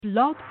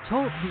Blog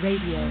Talk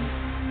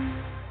Radio.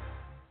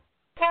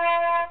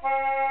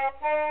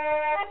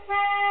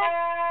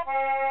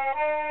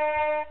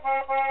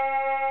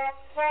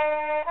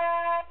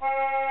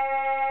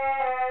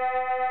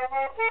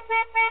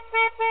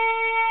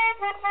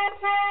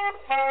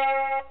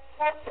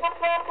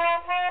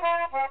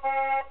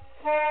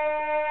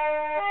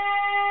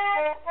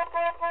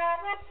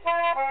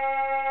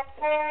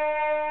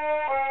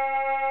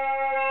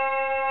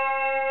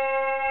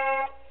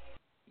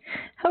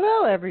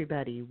 Hello,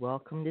 everybody.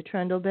 Welcome to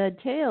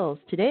Trundlebed Tales.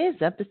 Today's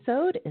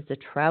episode is a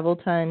Travel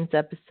Times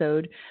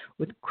episode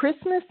with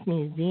Christmas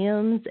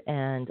museums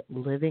and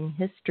living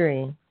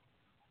history.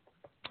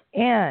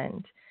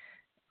 And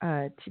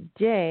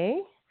today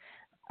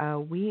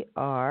we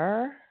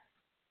are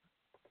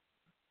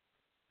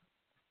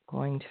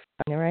going to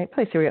find the right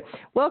place. Here we go.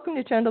 Welcome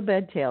to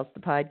Trundlebed Tales,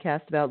 the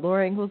podcast about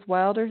Laura Ingalls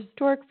Wilder,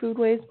 historic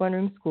foodways,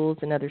 one-room schools,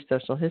 and other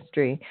social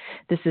history.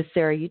 This is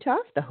Sarah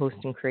Uthoff, the host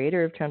and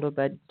creator of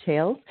Trundlebed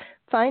Tales.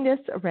 Find us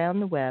around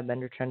the web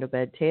under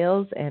Trundlebed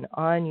Tales and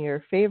on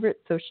your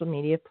favorite social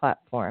media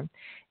platform.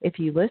 If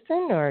you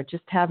listen or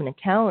just have an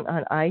account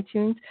on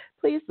iTunes,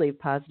 please leave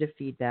positive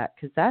feedback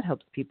because that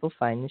helps people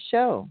find the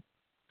show.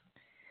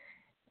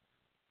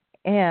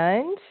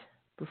 And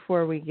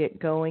before we get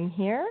going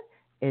here,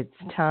 it's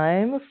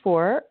time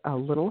for a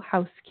little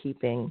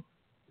housekeeping.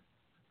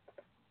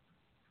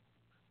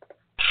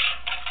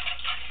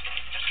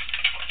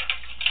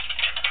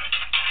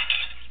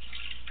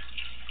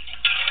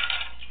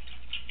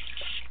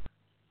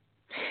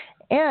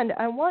 And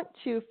I want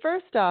to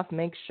first off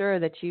make sure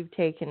that you've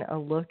taken a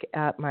look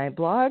at my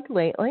blog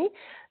lately,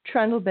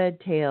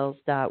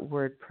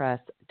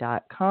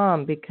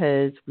 trundlebedtales.wordpress.com,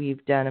 because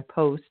we've done a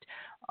post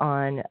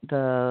on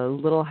the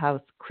Little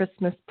House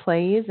Christmas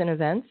plays and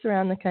events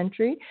around the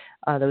country.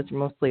 Those are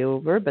mostly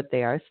over, but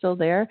they are still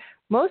there.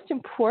 Most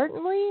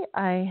importantly,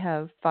 I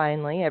have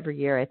finally, every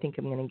year I think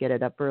I'm going to get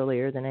it up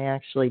earlier than I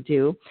actually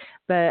do,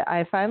 but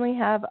I finally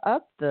have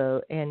up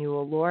the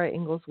annual Laura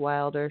Ingalls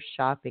Wilder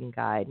shopping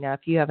guide. Now,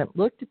 if you haven't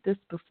looked at this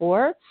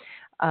before,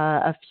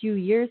 a few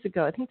years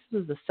ago, I think this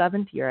was the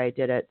 7th year I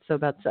did it, so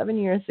about 7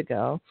 years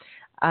ago,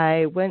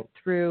 I went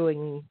through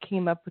and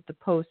came up with a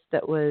post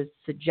that was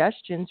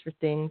suggestions for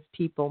things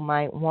people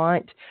might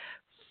want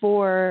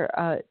for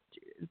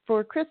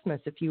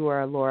Christmas if you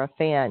are a Laura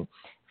fan,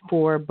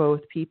 for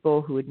both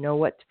people who would know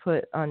what to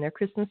put on their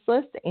Christmas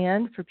list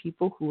and for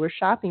people who were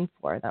shopping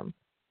for them.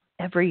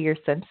 Every year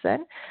since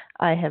then,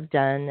 I have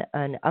done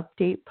an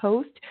update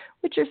post,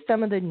 which are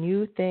some of the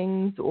new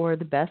things or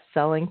the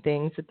best-selling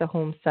things at the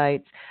home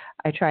sites.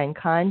 I try and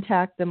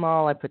contact them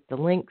all. I put the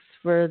links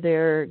for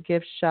their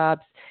gift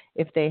shops.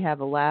 If they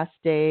have a last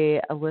day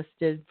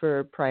listed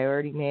for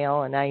priority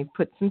mail, and I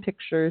put some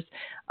pictures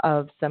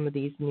of some of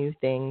these new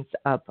things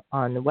up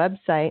on the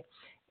website.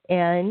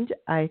 And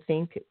I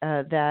think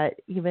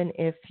that even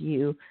if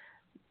you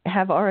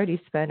have already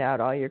spent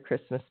out all your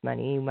Christmas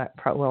money, you might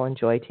will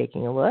enjoy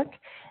taking a look.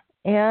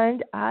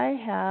 And I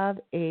have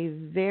a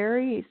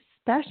very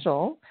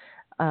special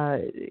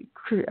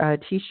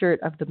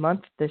T-shirt of the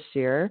month this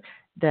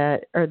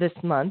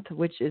month,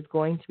 which is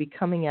going to be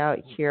coming out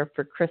here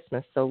for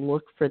Christmas. So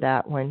look for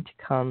that one to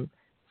come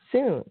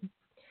soon.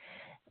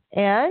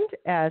 And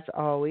as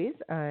always,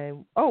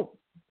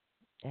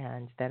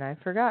 and then I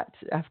forgot,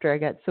 after I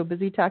got so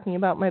busy talking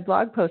about my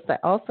blog post, I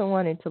also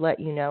wanted to let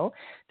you know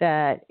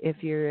that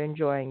if you're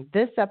enjoying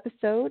this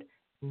episode,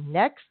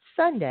 next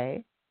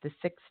Sunday, the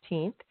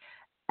 16th,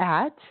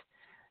 at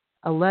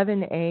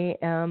 11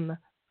 a.m.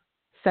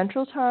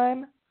 Central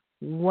Time,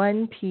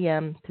 1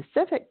 p.m.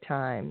 Pacific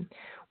Time,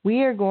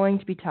 we are going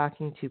to be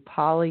talking to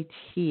Polly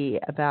T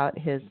about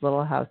his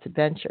Little House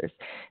Adventures.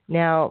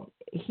 Now,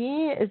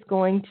 he is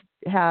going to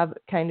have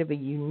kind of a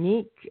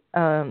unique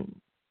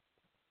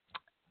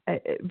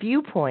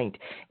viewpoint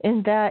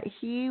in that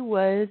he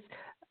is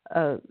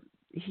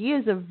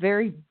a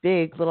very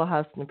big Little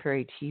House on the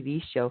Prairie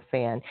TV show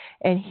fan,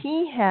 and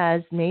he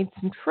has made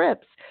some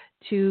trips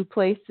to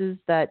places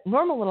that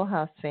normal Little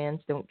House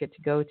fans don't get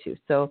to go to.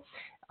 So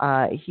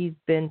he's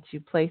been to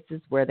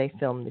places where they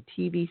filmed the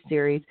TV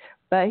series,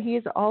 but he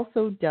has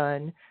also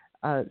done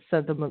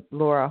the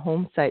Laura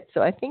home site.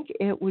 So I think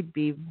it would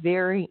be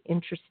very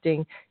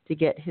interesting to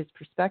get his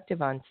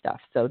perspective on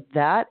stuff. So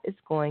that is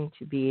going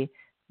to be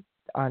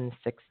on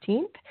the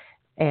 16th,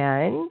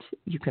 and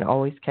you can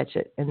always catch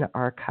it in the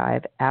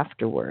archive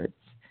afterwards.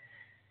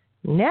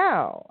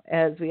 Now,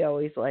 as we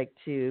always like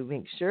to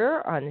make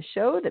sure on the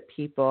show that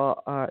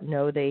people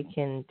know they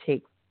can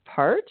take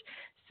part,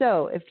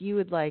 so if you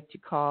would like to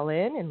call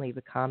in and leave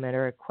a comment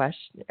or a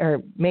question,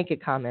 or make a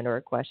comment or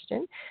a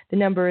question, the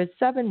number is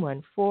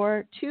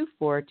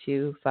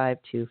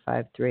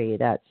 714-242-5253.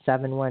 That's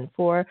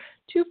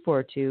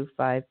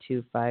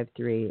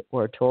 714-242-5253,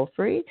 or toll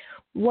free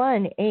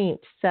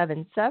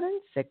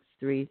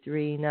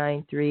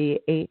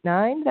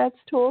 1-877-633-9389. That's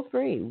toll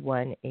free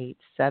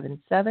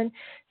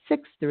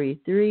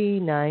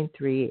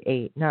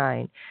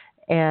 1-877-633-9389.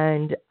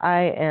 And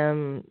I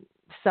am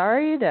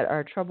sorry that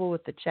our trouble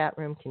with the chat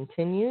room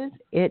continues.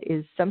 It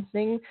is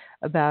something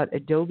about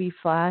Adobe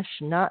Flash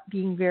not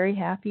being very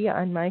happy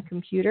on my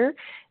computer,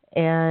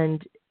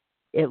 and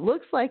it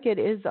looks like it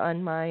is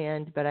on my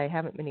end, but I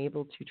haven't been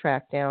able to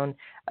track down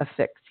a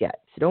fix yet.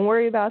 So don't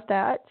worry about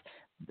that.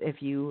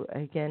 If you,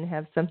 again,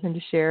 have something to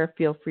share,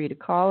 feel free to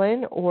call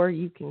in, or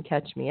you can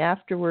catch me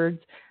afterwards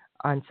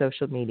on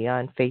social media,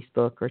 on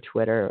Facebook or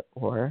Twitter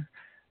or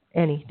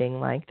anything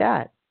like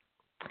that.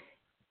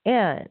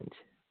 And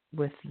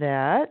with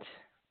that,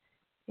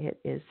 it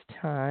is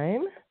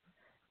time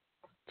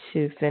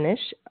to finish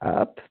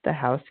up the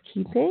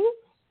housekeeping.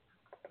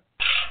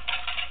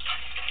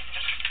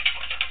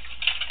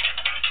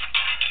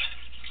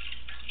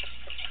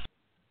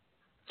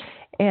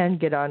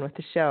 And get on with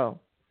the show.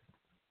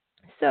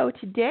 So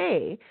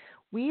today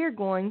we are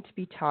going to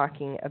be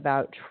talking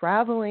about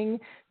traveling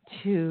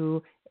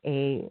to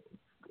a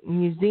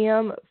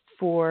museum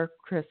for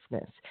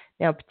Christmas.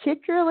 Now,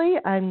 particularly,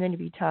 I'm going to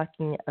be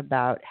talking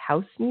about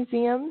house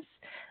museums,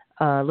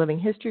 living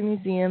history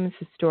museums,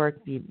 historic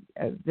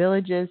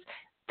villages,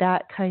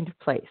 that kind of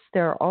place.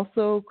 There are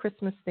also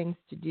Christmas things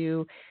to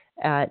do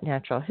at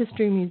natural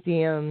history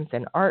museums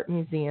and art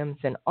museums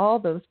and all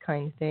those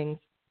kind of things.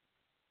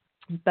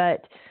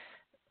 But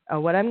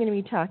what I'm going to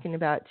be talking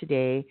about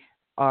today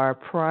are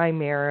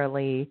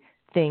primarily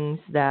things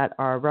that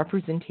are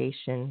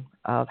representation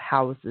of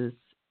houses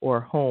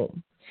or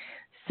home.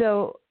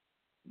 So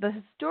the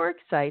historic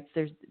sites,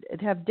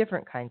 have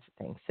different kinds of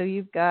things. So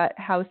you've got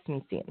house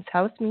museums.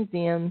 House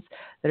museums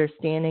that are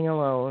standing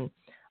alone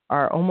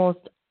are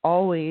almost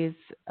always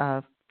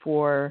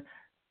for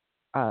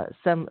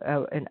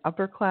an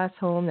upper class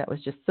home that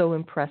was just so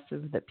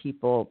impressive that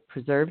people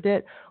preserved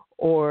it,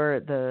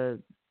 or the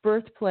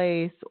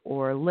birthplace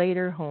or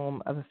later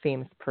home of a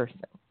famous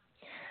person.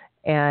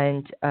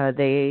 And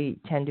they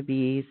tend to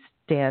be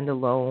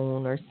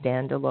standalone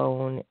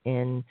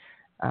in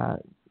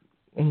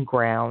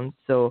grounds.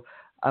 So,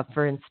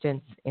 for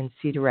instance, in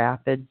Cedar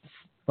Rapids,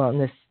 in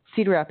the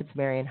Cedar Rapids,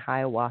 Marion,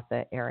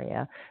 Hiawatha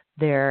area,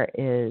 there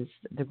is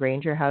the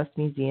Granger House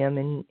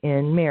Museum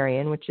in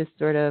Marion, which is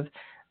sort of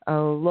a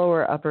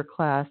lower upper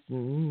class,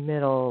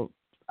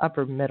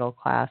 upper middle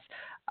class,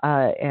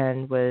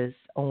 and was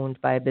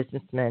owned by a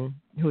businessman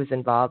who was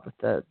involved with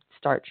the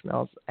starch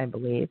mills, I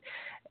believe.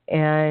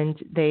 And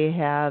they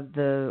have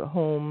the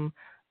home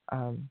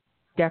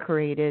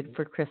decorated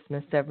for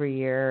Christmas every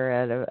year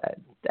at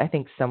I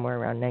think somewhere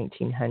around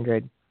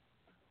 1900.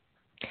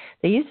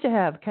 They used to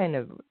have kind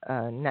of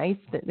nice,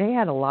 they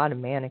had a lot of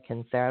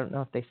mannequins there. I don't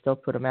know if they still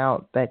put them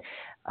out, but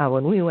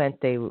when we went,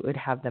 they would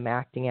have them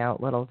acting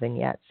out little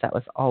vignettes. That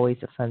was always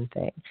a fun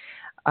thing.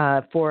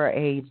 For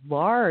a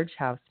large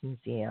house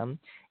museum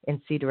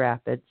in Cedar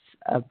Rapids,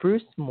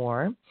 Bruce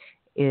Moore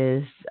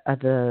is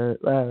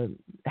the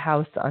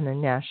house on the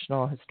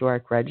National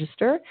Historic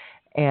Register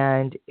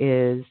and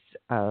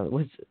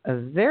was a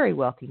very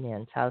wealthy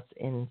man's house.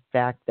 In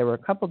fact, there were a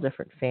couple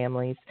different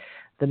families.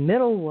 The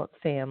Middle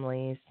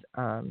families,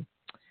 the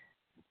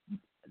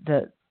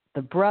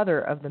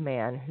brother of the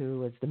man who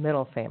was the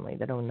Middle family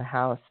that owned the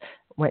house,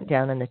 went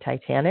down in the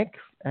Titanic,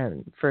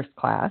 first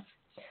class.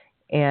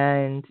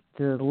 And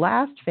the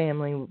last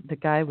family, the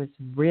guy was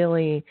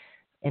really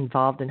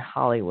involved in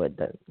Hollywood.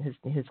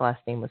 His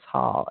last name was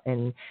Hall,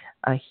 and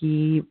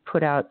he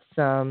put out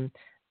some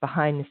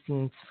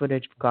behind-the-scenes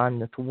footage of Gone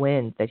with the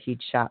Wind that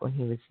he'd shot when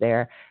he was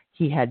there.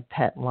 He had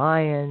pet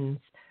lions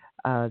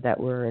that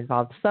were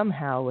involved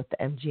somehow with the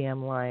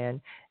MGM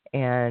lion,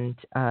 and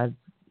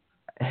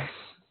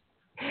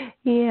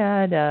he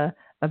had a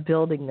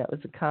building that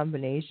was a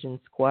combination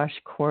squash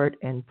court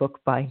and book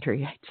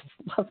bindery. I just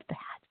love that.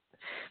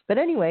 But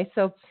anyway,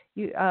 so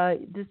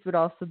this would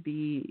also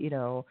be,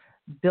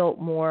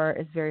 Biltmore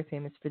is very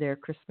famous for their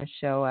Christmas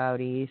show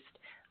out east.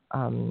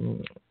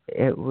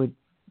 It would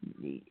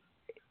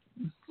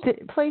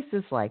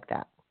places like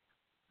that.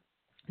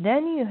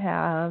 Then you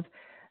have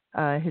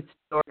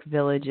historic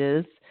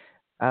villages,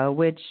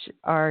 which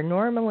are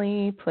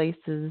normally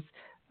places.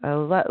 A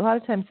lot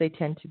of times they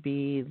tend to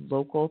be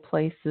local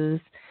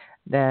places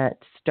that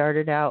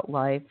started out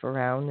life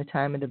around the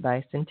time of the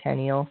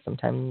bicentennial,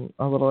 sometime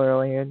a little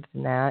earlier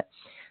than that,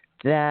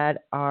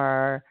 that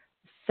are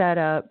set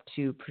up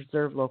to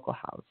preserve local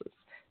houses.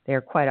 They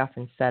are quite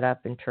often set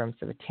up in terms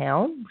of a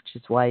town, which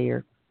is why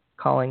you're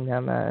calling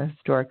them a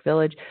historic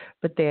village,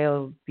 but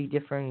they'll be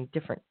different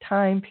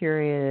time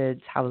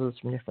periods, houses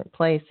from different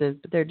places,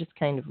 but they're just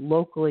kind of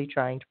locally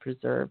trying to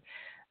preserve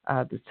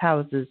these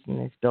houses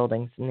and these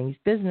buildings and these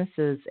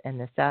businesses and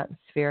this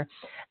atmosphere.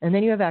 And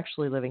then you have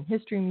actually living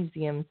history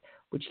museums,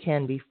 which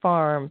can be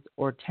farms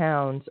or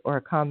towns or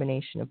a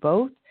combination of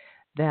both,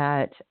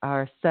 that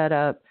are set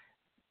up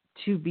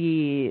to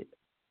be,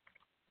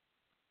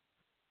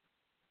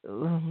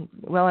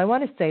 well, I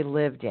want to say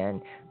lived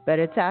in, but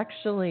it's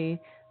actually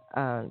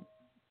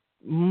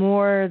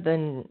more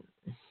than,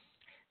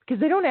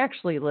 they don't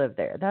actually live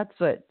there. That's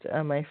what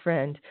my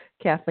friend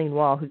Kathleen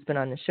Wall, who's been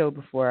on the show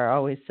before,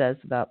 always says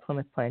about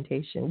Plymouth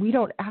Plantation. We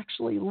don't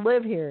actually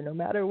live here. No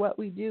matter what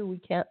we do, we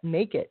can't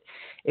make it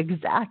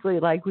exactly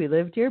like we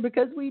lived here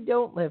because we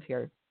don't live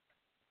here.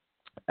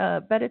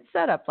 But it's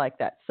set up like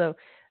that. So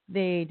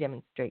they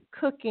demonstrate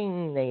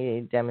cooking,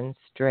 they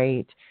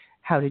demonstrate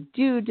how to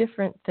do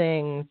different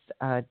things,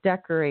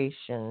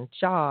 decoration,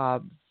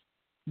 jobs,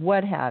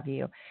 what have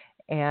you.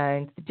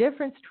 And the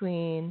difference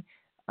between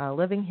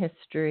living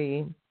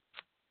history,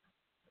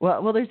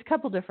 well, there's a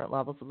couple different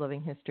levels of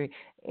living history.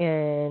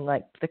 In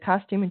like the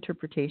costume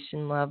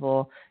interpretation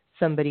level,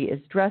 somebody is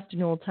dressed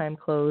in old-time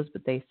clothes,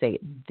 but they say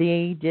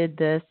they did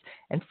this.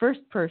 And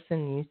first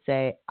person, you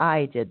say,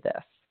 I did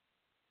this.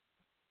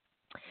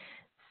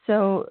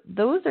 So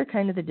those are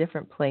kind of the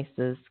different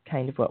places,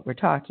 kind of what we're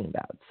talking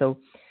about. So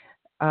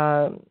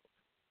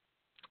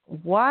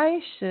why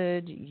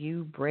should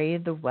you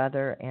brave the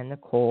weather and the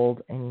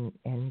cold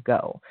and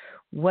go?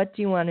 What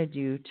do you want to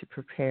do to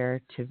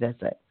prepare to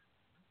visit?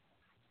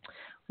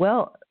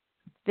 Well,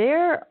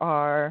 there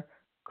are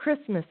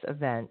Christmas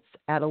events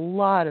at a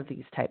lot of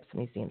these types of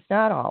museums,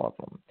 not all of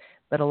them,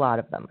 but a lot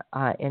of them.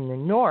 In the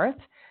north,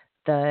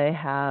 they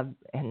have,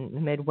 in the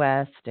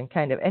Midwest and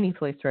kind of any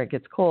place where it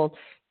gets cold,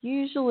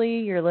 usually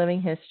your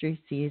living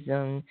history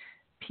season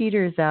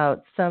peters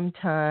out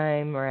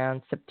sometime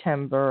around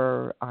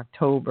September,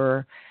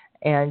 October,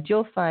 and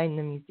you'll find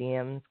the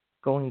museums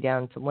going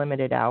down to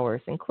limited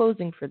hours and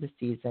closing for the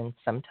season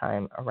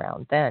sometime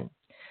around then.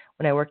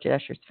 When I worked at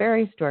Usher's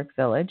Ferry Historic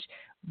Village,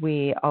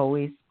 we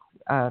always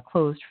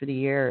closed for the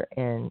year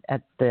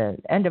at the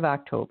end of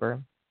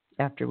October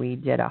after we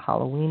did a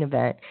Halloween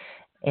event,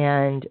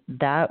 and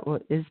that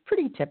is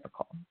pretty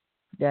typical,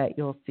 that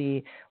you'll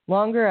see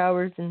longer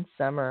hours in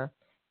summer,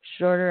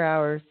 shorter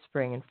hours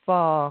spring and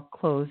fall,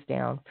 closed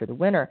down for the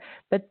winter.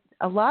 But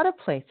a lot of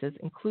places,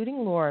 including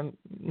Laura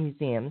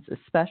museums,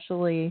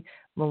 especially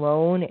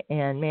Malone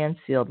and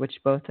Mansfield, which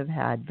both have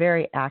had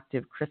very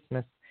active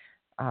Christmas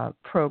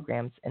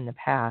programs in the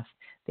past,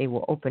 they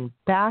will open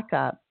back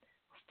up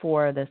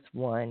for this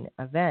one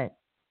event.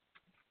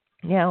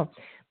 Now,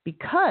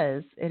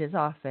 because it is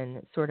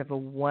often sort of a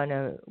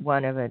one-shot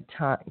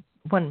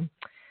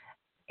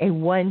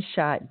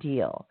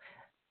deal,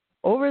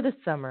 over the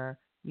summer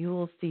you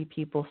will see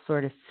people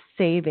sort of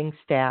saving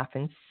staff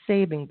and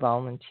saving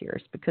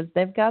volunteers because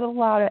they've got a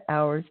lot of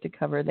hours to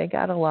cover, they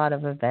got a lot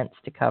of events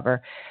to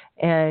cover,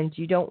 and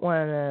you don't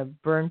want to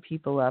burn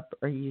people up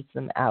or use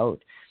them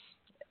out.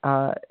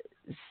 Or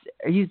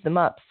use them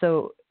up.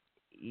 So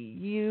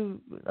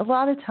a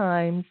lot of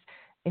times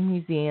in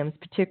museums,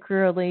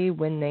 particularly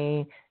when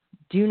they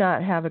do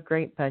not have a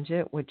great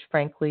budget, which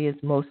frankly is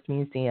most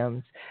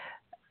museums,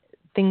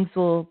 things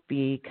will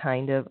be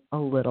kind of a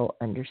little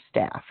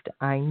understaffed.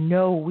 I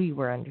know we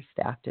were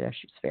understaffed at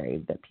Usher's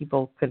Ferry, that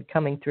people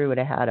coming through would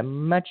have had a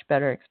much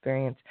better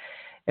experience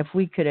if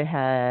we could have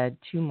had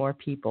 2 more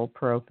people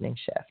per opening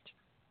shift.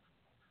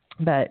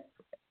 But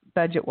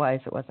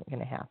budget-wise, it wasn't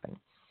going to happen.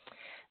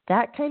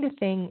 That kind of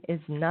thing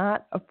is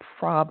not a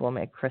problem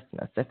at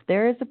Christmas. If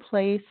there is a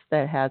place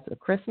that has a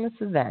Christmas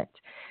event,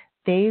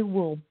 they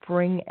will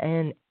bring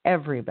in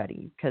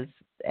everybody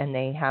and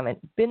they haven't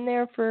been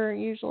there for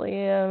usually,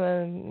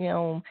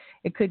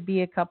 it could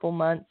be a couple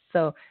months.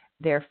 So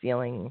they're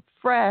feeling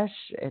fresh.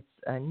 It's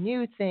a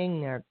new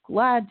thing. They're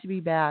glad to be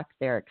back.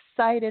 They're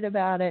excited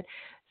about it.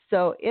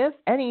 So if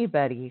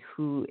anybody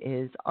who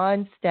is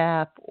on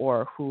staff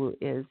or who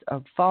is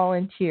a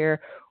volunteer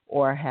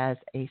or has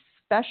a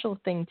special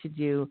thing to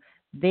do,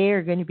 they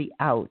are going to be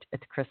out at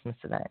the Christmas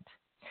event.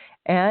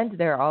 And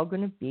they're all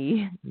going to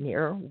be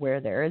near where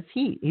there is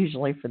heat,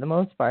 usually for the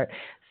most part.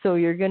 So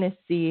you're going to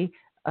see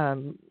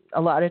a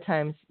lot of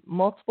times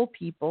multiple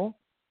people,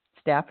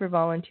 staff or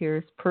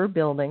volunteers per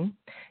building.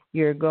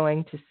 You're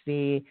going to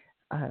see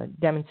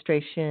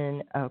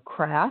demonstration of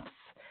crafts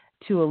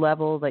to a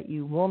level that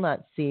you will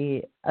not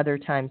see other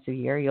times of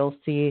year. You'll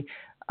see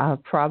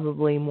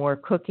probably more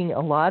cooking a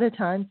lot of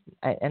times,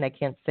 and I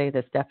can't say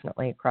this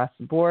definitely across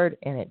the board,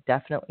 and it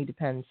definitely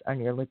depends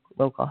on your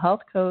local health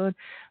code,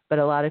 but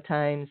a lot of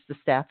times the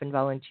staff and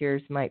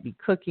volunteers might be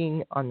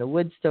cooking on the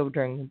wood stove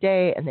during the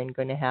day and then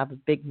going to have a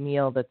big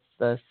meal that's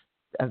the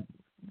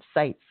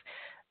site's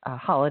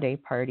holiday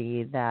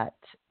party that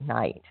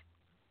night.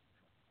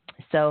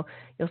 So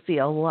you'll see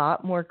a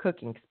lot more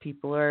cooking because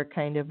people are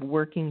kind of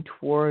working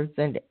towards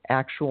an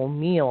actual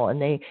meal,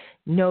 and they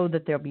know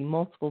that there'll be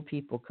multiple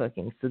people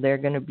cooking. So they're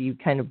going to be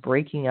kind of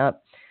breaking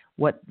up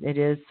what it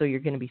is. So you're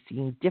going to be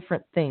seeing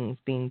different things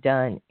being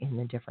done in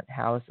the different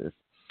houses.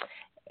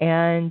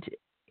 And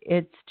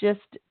it's just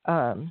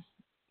a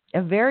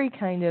very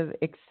kind of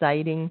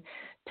exciting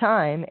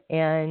time,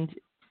 and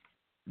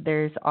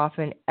there's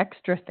often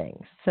extra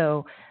things.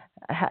 So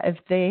if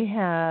they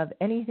have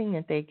anything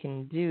that they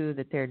can do,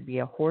 that there'd be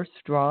a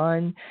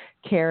horse-drawn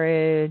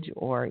carriage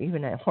or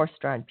even a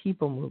horse-drawn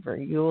people mover,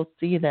 you'll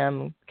see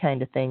them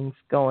kind of things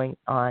going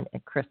on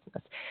at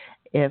Christmas.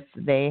 If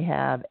they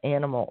have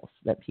animals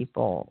that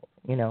people,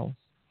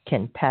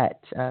 can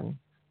pet,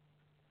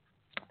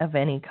 of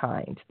any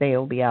kind. They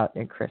will be out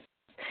at Christmas.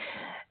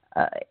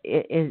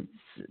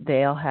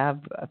 They'll have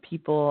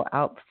people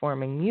out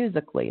performing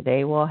musically.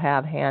 They will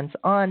have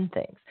hands-on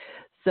things.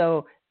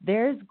 So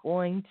there's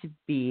going to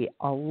be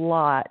a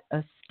lot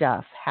of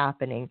stuff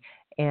happening,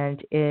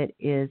 and it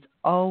is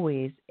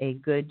always a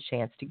good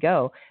chance to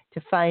go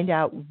to find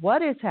out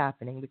what is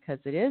happening, because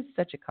it is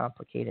such a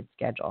complicated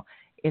schedule.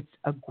 It's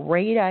a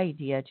great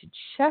idea to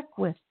check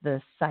with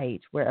the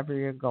site wherever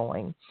you're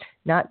going,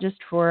 not just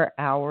for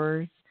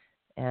hours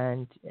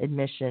and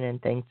admission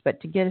and things,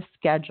 but to get a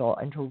schedule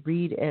and to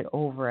read it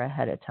over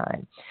ahead of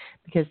time.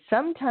 Because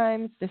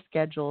sometimes the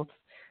schedules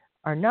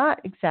are not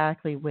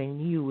exactly when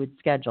you would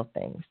schedule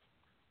things.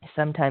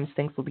 Sometimes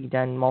things will be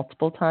done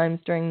multiple times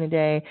during the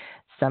day.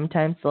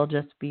 Sometimes they'll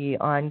just be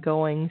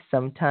ongoing.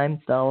 Sometimes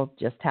they'll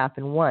just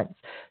happen once.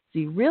 So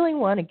you really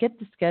want to get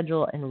the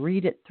schedule and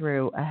read it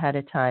through ahead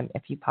of time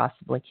if you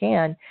possibly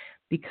can,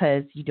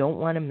 because you don't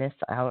want to miss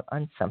out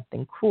on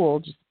something cool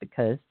just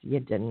because you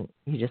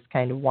just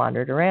kind of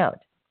wandered around.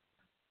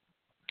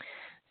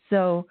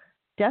 So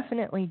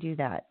definitely do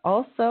that.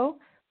 Also,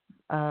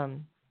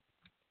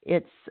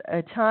 it's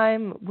a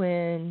time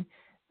when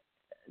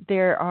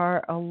there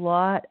are a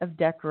lot of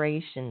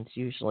decorations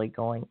usually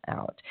going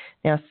out.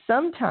 Now,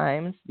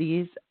 sometimes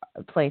these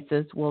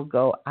places will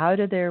go out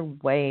of their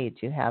way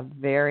to have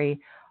very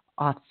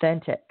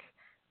authentic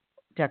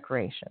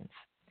decorations.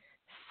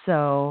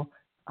 So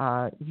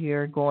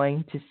you're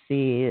going to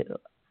see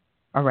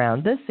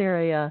around this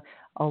area,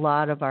 a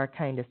lot of our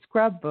kind of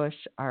scrub bush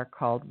are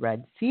called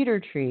red cedar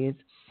trees.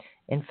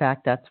 In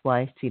fact, that's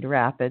why Cedar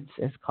Rapids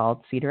is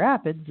called Cedar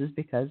Rapids, is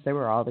because there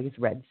were all these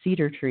red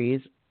cedar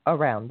trees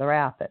around the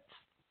rapids.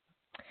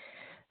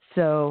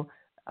 So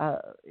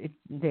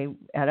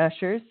at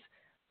Usher's,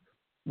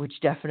 which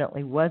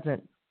definitely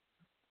wasn't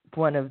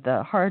one of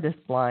the hardest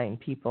line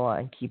people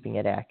on keeping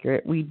it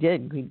accurate,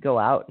 we'd go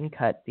out and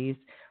cut these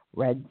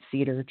red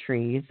cedar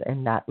trees,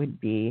 and that would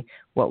be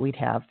what we'd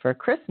have for a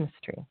Christmas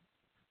tree.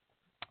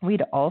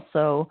 We'd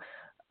also,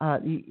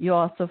 you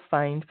also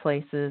find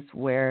places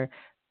where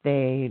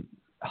they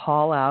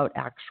haul out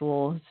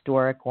actual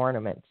historic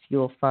ornaments.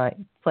 You'll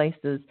find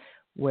places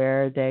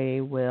where they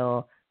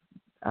will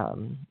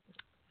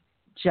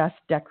just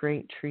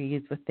decorate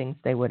trees with things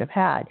they would have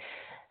had.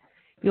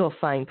 You'll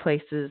find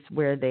places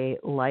where they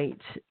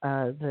light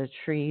the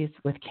trees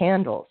with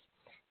candles.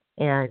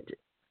 And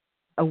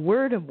a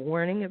word of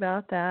warning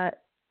about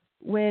that,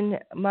 when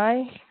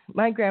my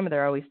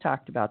grandmother always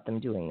talked about them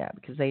doing that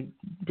because they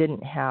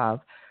didn't have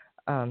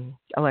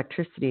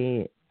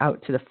electricity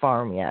out to the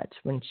farm yet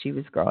when she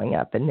was growing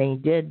up, and they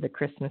did the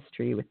Christmas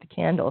tree with the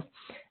candles.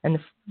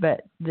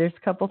 But there's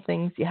a couple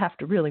things you have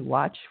to really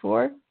watch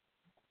for,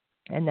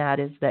 and that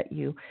is that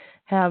you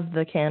have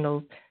the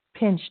candles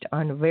pinched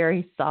on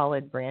very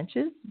solid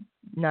branches,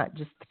 not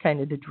just kind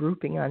of the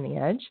drooping on the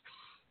edge.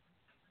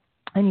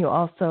 And you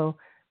also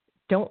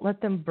don't let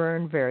them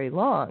burn very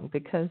long,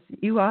 because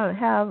you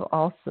have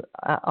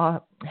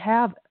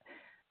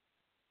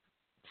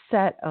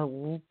set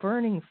a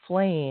burning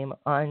flame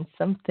on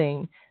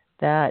something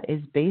that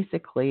is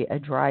basically a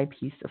dry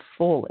piece of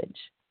foliage.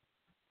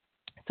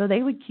 So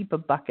they would keep a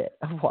bucket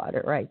of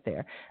water right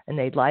there, and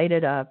they'd light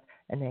it up,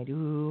 and they'd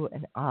ooh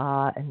and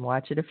ah and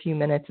watch it a few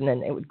minutes, and then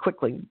they would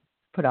quickly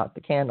put out the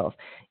candles.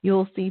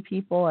 You'll see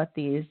people at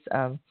these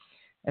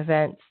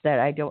events that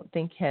I don't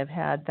think have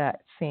had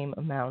that same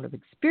amount of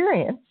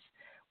experience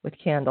with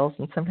candles,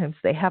 and sometimes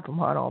they have them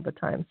on all the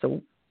time.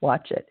 So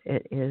watch it.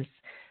 It is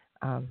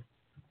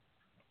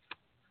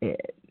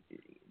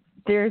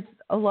there's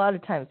a lot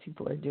of times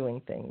people are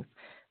doing things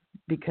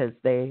because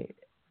they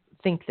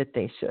think that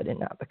they should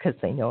and not because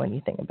they know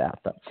anything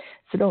about them.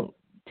 So don't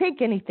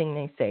take anything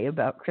they say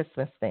about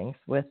Christmas things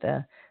with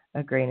a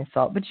grain of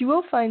salt. But you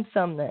will find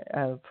some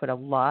that put a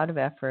lot of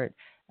effort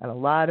and a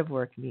lot of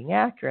work in being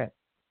accurate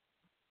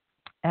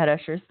at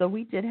Usher's. So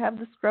we did have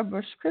the scrub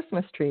bush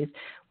Christmas trees.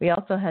 We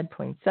also had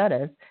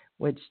poinsettias,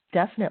 which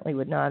definitely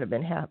would not have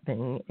been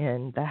happening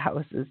in the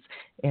houses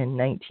in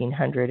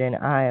 1900 in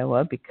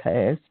Iowa,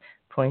 because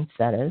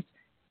poinsettias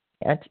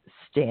can't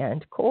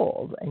stand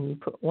cold. And you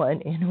put one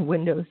in a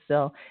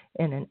windowsill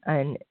in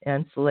an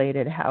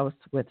insulated house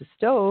with a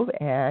stove,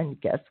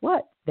 and guess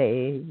what?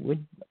 They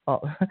would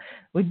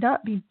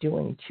not be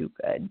doing too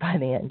good by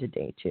the end of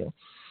day two.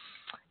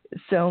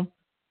 So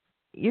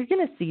you're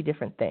going to see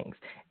different things.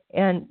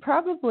 And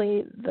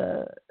probably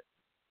the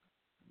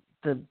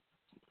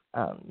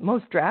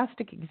most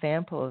drastic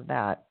example of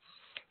that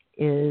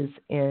is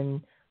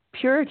in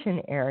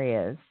Puritan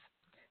areas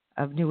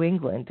of New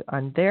England,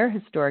 on their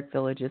historic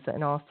villages,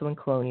 and also in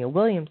Colonial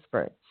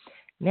Williamsburg.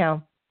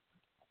 Now,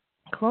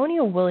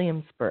 Colonial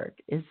Williamsburg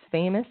is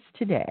famous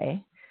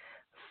today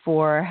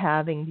for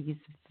having these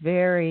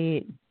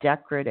very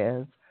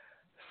decorative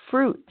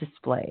fruit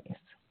displays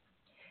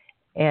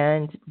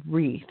and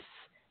wreaths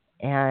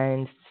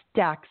and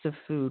stacks of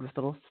food with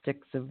little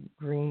sticks of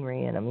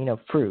greenery in them,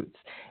 fruits,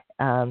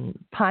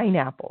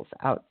 pineapples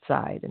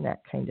outside and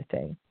that kind of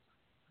thing.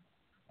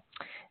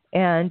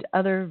 And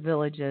other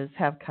villages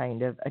have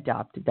kind of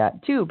adopted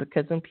that too,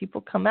 because when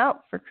people come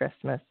out for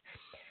Christmas,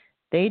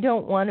 they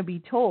don't want to be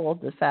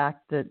told the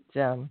fact that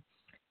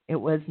it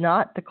was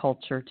not the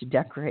culture to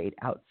decorate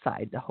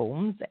outside the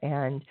homes,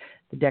 and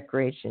the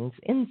decorations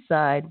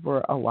inside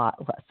were a lot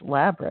less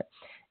elaborate.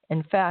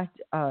 In fact,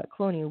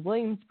 Colonial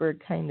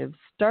Williamsburg kind of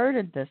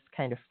started this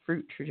kind of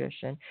fruit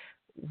tradition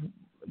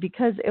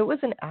because it was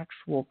an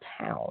actual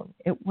town.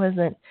 It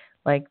wasn't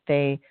like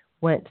they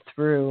went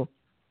through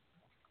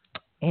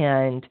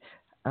and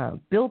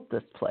built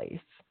this place.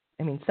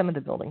 I mean, some of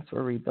the buildings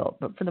were rebuilt,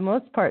 but for the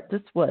most part,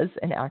 this was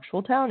an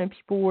actual town, and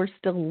people were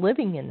still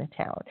living in the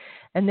town.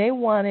 And they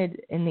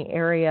wanted, in the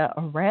area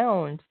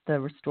around the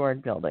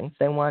restored buildings,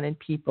 they wanted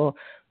people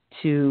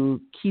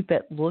to keep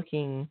it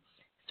looking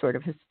sort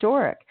of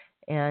historic.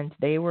 And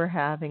they were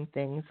having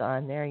things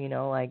on there,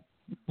 like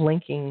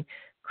blinking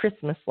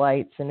Christmas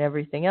lights and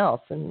everything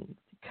else, and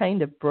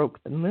kind of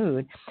broke the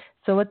mood.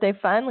 So what they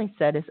finally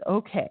said is,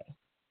 okay,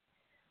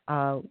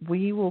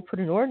 we will put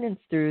an ordinance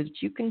through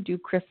that you can do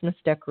Christmas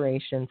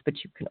decorations, but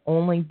you can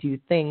only do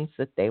things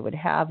that they would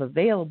have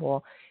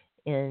available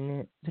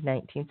in the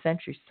 19th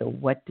century. So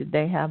what did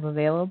they have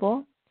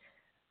available?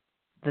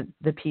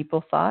 The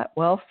people thought,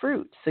 well,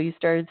 fruit. So you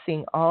started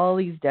seeing all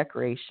these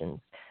decorations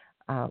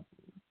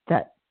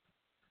that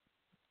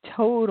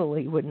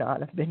totally would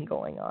not have been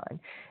going on.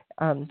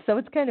 So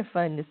it's kind of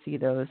fun to see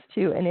those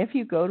too. And if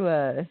you go to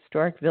a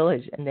historic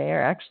village and they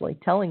are actually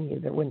telling you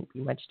there wouldn't be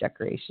much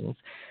decorations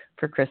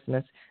for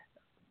Christmas,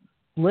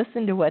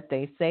 listen to what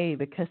they say,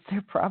 because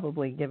they're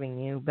probably giving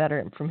you better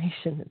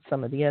information than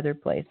some of the other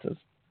places.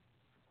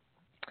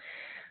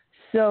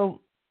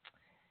 So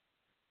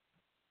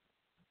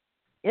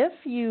if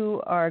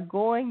you are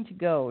going to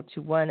go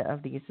to one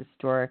of these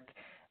historic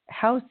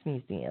house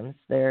museums,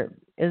 there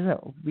isn't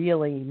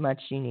really much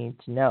you need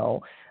to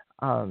know.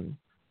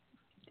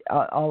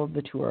 All of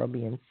the tour will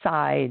be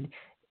inside.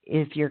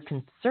 If you're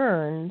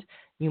concerned,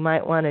 you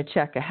might want to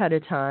check ahead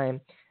of time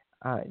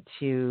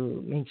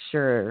to make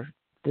sure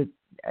that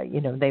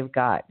they've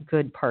got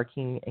good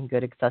parking and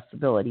good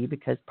accessibility,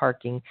 because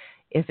parking,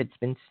 if it's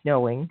been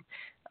snowing,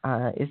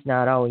 is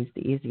not always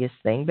the easiest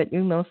thing. But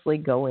you mostly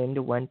go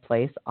into one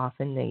place.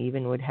 Often they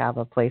even would have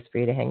a place for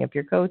you to hang up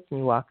your coats, and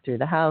you walk through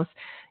the house.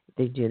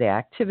 They do the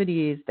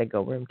activities. They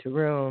go room to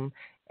room,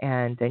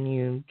 and then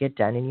you get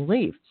done and you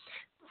leave.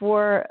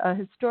 For a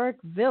historic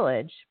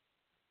village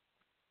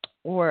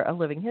or a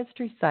living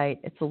history site,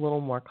 it's a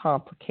little more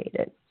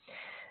complicated.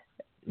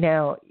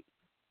 Now,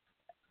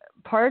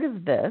 part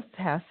of this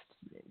has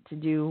to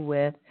do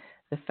with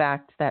the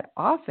fact that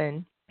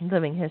often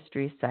living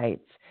history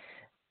sites,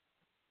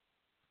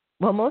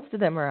 well, most of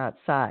them are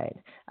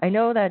outside. I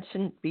know that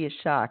shouldn't be a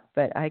shock,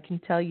 but I can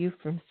tell you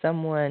from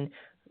someone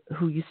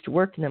who used to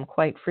work in them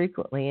quite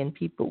frequently, and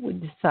people would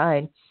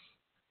decide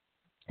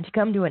to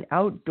come to an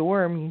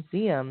outdoor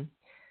museum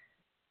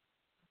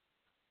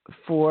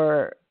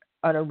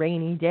on a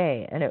rainy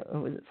day, and it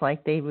was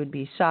like they would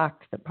be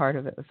shocked that part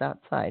of it was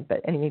outside.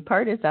 But anyway,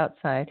 part is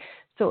outside.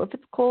 So if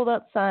it's cold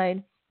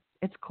outside,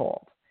 it's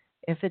cold.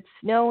 If it's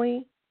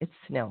snowy, it's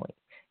snowy.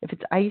 If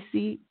it's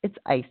icy, it's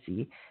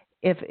icy.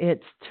 If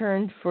it's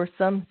turned for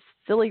some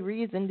silly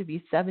reason to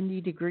be 70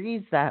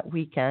 degrees that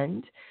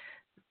weekend,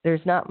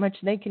 there's not much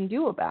they can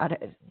do about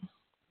it.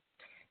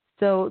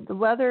 So the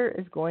weather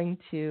is going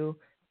to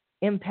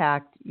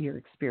impact your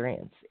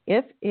experience.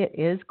 If it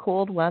is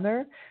cold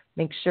weather,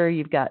 make sure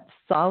you've got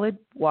solid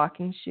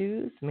walking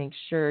shoes. Make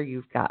sure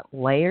you've got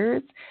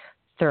layers.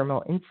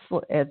 Thermal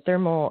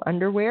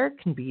underwear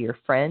can be your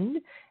friend.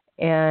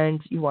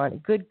 And you want a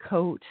good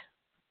coat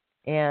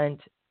and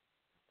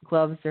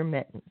gloves or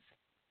mittens.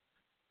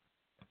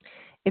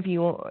 If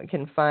you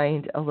can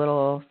find a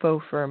little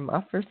faux fur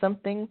muff or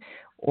something,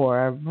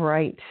 or a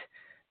bright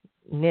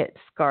knit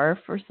scarf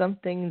or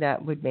something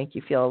that would make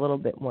you feel a little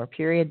bit more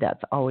period,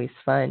 that's always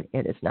fun.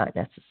 It is not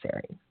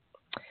necessary.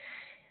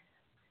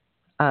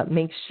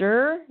 Make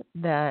sure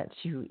that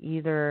you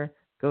either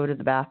go to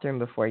the bathroom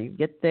before you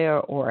get there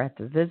or at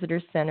the visitor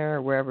center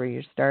or wherever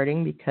you're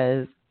starting,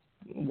 because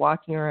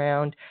walking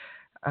around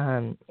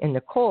in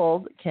the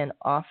cold can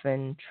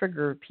often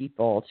trigger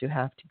people to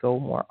have to go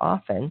more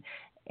often.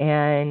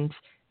 And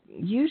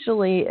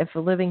usually if a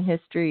living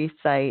history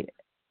site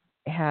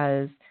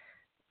has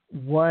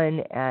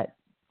one at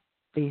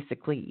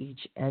basically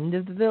each end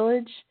of the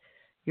village,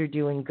 you're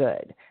doing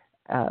good.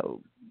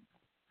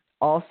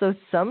 Also,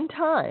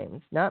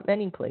 sometimes, not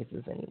many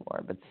places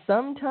anymore, but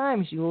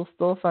sometimes you will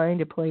still find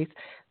a place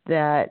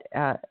that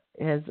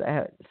has,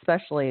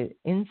 especially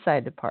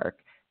inside the park,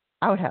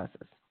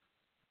 outhouses.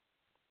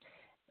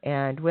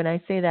 And when I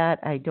say that,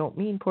 I don't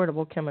mean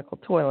portable chemical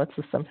toilets,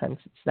 so sometimes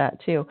it's that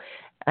too.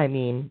 I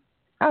mean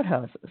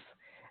outhouses,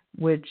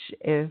 which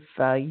if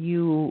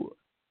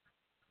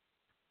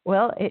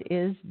well, it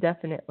is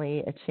definitely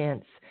a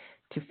chance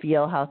to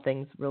feel how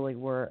things really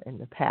were in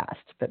the past.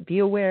 But be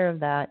aware of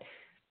that.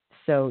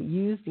 So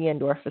use the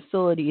indoor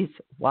facilities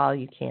while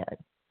you can.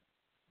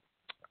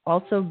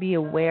 Also be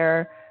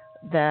aware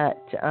that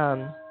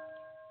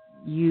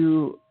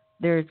you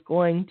there's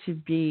going to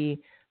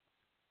be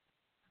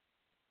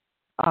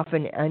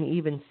often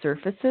uneven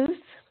surfaces.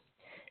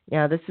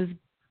 Now, this is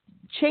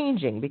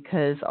changing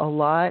because a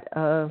lot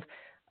of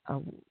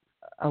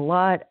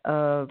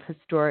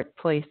historic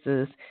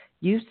places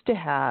used to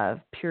have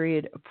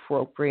period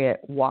appropriate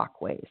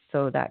walkways.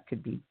 So that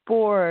could be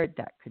board,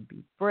 that could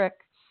be brick.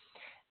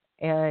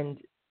 And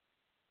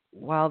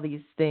while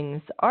these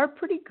things are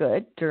pretty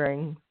good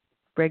during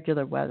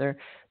regular weather,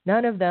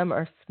 none of them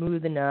are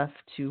smooth enough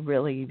to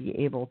really be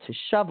able to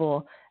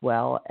shovel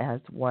well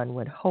as one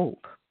would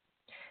hope.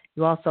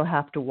 You also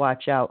have to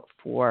watch out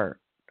for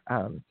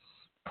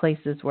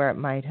places where it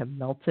might have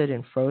melted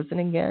and frozen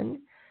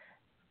again.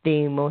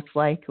 They most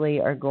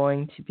likely are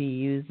going to be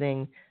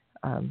using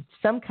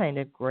some kind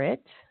of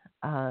grit.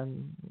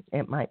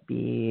 It might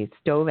be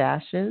stove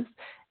ashes.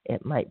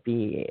 It might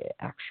be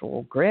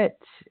actual grit.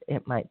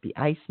 It might be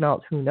ice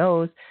melt. Who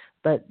knows?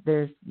 But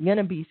there's going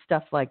to be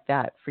stuff like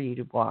that for you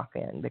to walk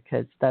in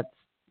because that's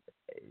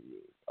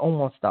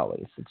almost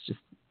always. It's just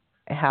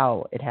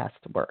how it has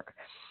to work.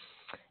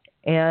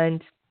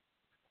 And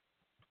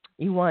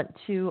you want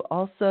to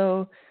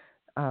also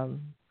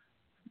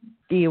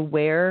be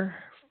aware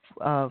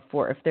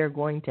for if they're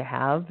going to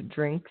have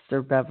drinks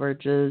or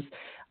beverages.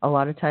 A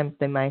lot of times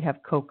they might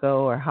have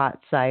cocoa or hot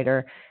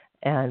cider,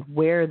 and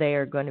where they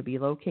are going to be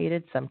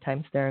located.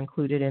 Sometimes they're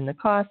included in the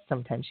cost.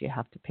 Sometimes you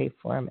have to pay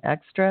for them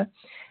extra.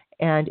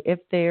 And if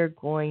they're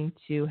going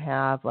to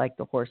have like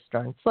the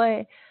horse-drawn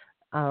sleigh,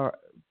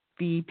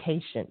 be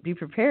patient. Be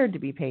prepared to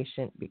be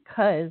patient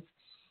because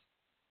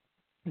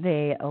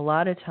they a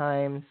lot of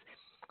times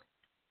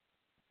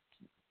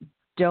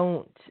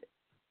don't.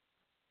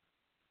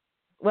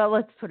 Well,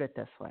 let's put it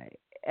this way.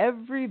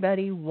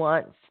 Everybody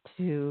wants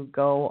to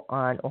go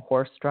on a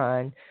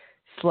horse-drawn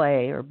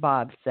sleigh or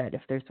bobsled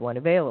if there's one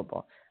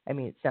available. I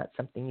mean, it's not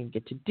something you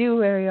get to do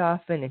very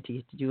often, and to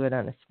get to do it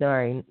on a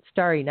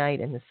starry night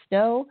in the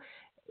snow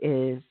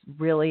is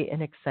really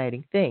an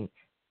exciting thing.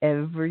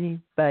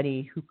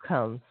 Everybody who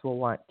comes will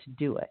want to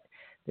do it.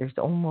 There's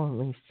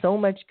only so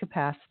much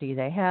capacity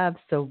they have,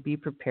 so be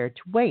prepared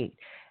to wait,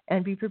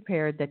 and be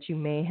prepared that you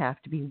may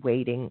have to be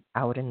waiting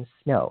out in the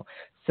snow.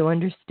 So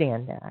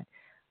understand that.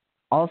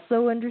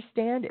 Also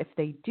understand if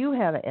they do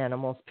have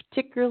animals,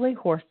 particularly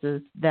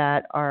horses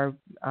that are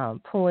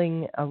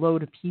pulling a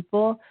load of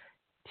people,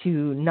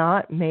 to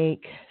not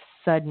make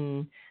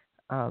sudden,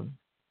 not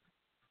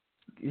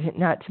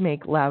to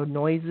make loud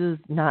noises,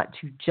 not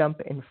to jump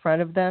in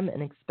front of them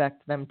and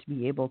expect them to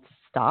be able to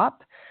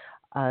stop.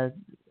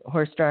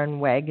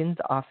 Horse-drawn wagons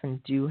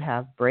often do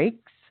have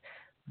brakes,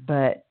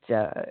 but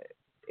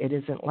it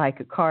isn't like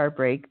a car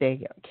brake.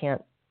 They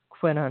can't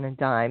quit on a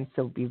dime,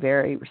 so be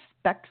very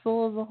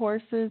respectful of the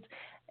horses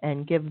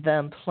and give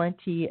them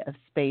plenty of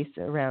space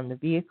around the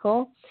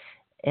vehicle,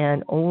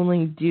 and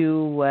only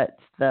do what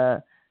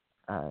the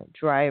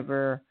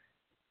driver,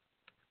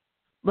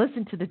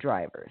 listen to the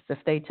drivers. If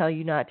they tell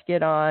you not to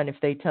get on, if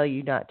they tell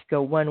you not to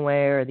go one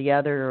way or the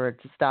other or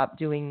to stop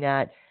doing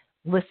that,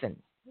 listen,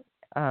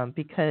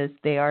 because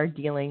they are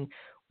dealing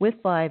with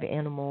live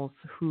animals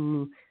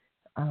who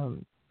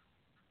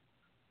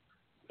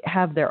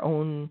have their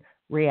own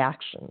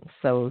reactions.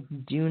 So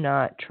do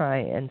not try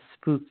and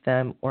spook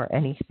them or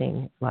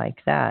anything like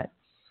that.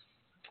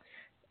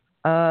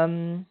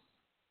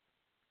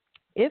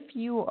 If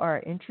you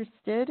are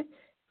interested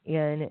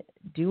in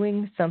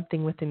doing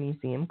something with the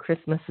museum,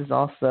 Christmas is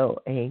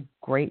also a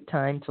great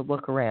time to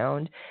look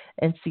around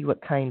and see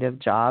what kind of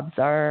jobs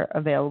are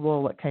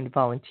available, what kind of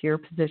volunteer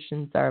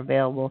positions are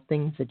available,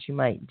 things that you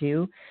might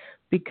do.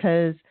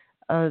 Because,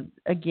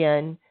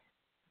 again,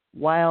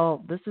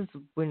 while this is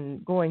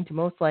going to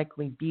most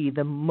likely be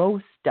the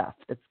most stuff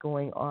that's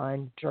going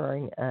on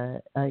during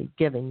a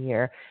given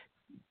year,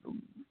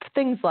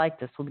 things like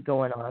this will be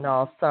going on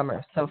all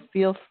summer. So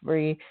feel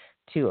free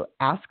to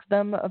ask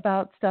them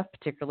about stuff,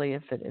 particularly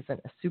if it isn't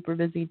a super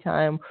busy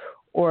time,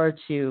 or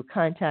to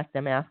contact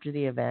them after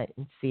the event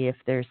and see if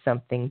there's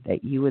something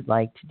that you would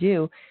like to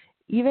do,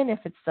 even if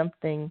it's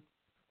something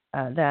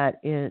that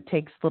it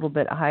takes a little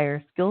bit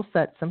higher skill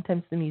set.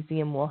 Sometimes the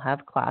museum will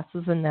have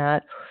classes in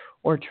that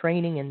or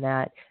training in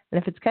that.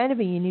 And if it's kind of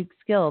a unique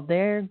skill,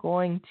 they're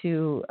going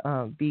to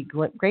be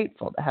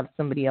grateful to have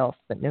somebody else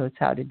that knows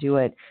how to do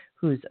it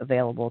who's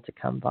available to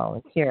come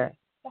volunteer.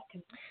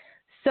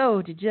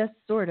 So to just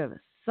sort of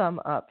sum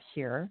up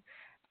here,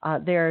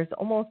 there's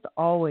almost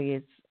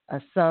always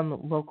some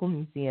local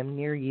museum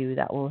near you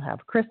that will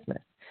have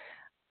Christmas,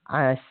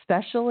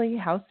 especially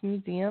house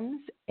museums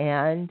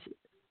and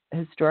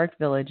historic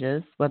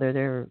villages, whether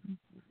they're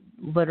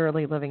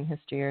literally living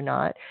history or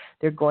not.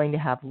 They're going to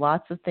have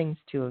lots of things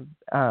to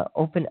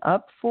open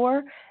up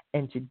for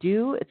and to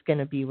do. It's going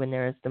to be when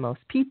there is the most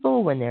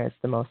people, when there is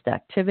the most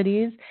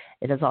activities.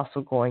 It is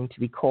also going to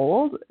be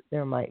cold.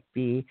 There might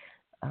be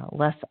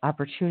less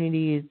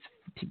opportunities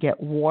to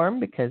get warm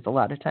because a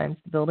lot of times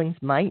the buildings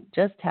might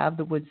just have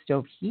the wood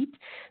stove heat.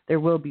 There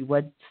will be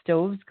wood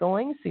stoves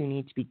going, so you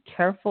need to be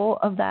careful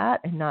of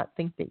that and not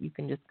think that you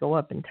can just go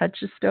up and touch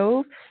a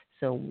stove.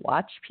 So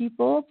watch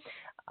people.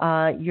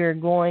 you're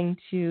going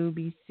to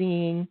be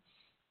seeing,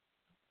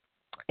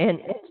 and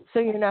so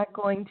you're not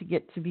going to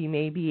get to be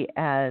maybe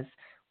as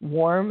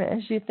warm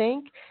as you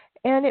think,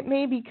 and it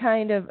may be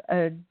kind of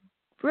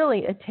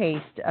really a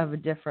taste of a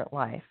different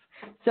life.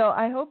 So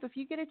I hope if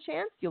you get a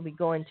chance, you'll be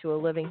going to a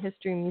living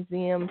history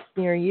museum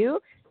near you,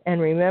 and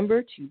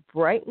remember to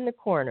brighten the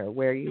corner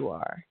where you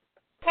are.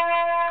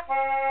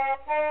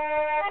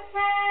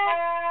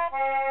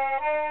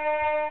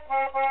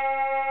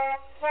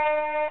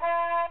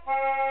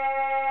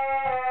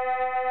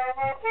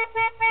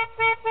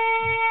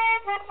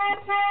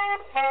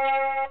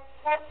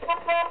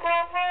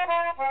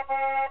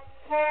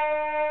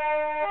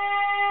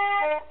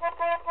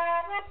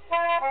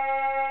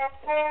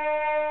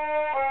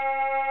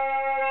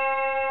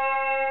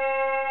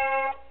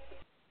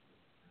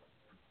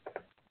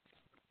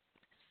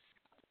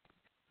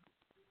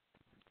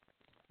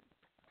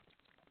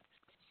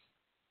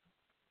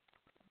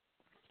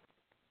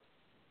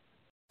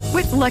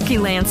 With Lucky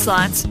Land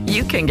Slots,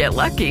 you can get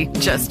lucky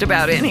just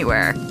about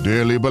anywhere.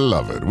 Dearly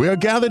beloved, we are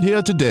gathered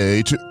here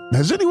today to...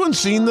 Has anyone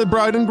seen the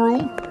bride and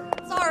groom?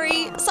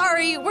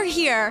 Sorry, we're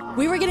here.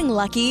 We were getting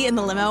lucky in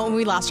the limo and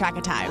we lost track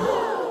of time.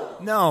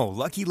 No,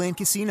 Lucky Land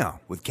Casino,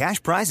 with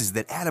cash prizes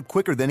that add up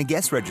quicker than a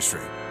guest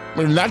registry.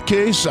 In that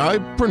case, I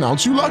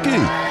pronounce you lucky.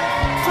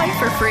 Play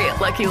for free at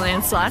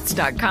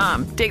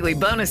LuckyLandSlots.com. Daily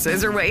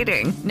bonuses are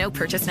waiting. No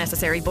purchase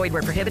necessary. Void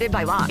where prohibited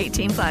by law.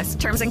 18+.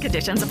 Terms and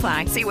conditions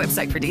apply. See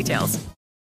website for details.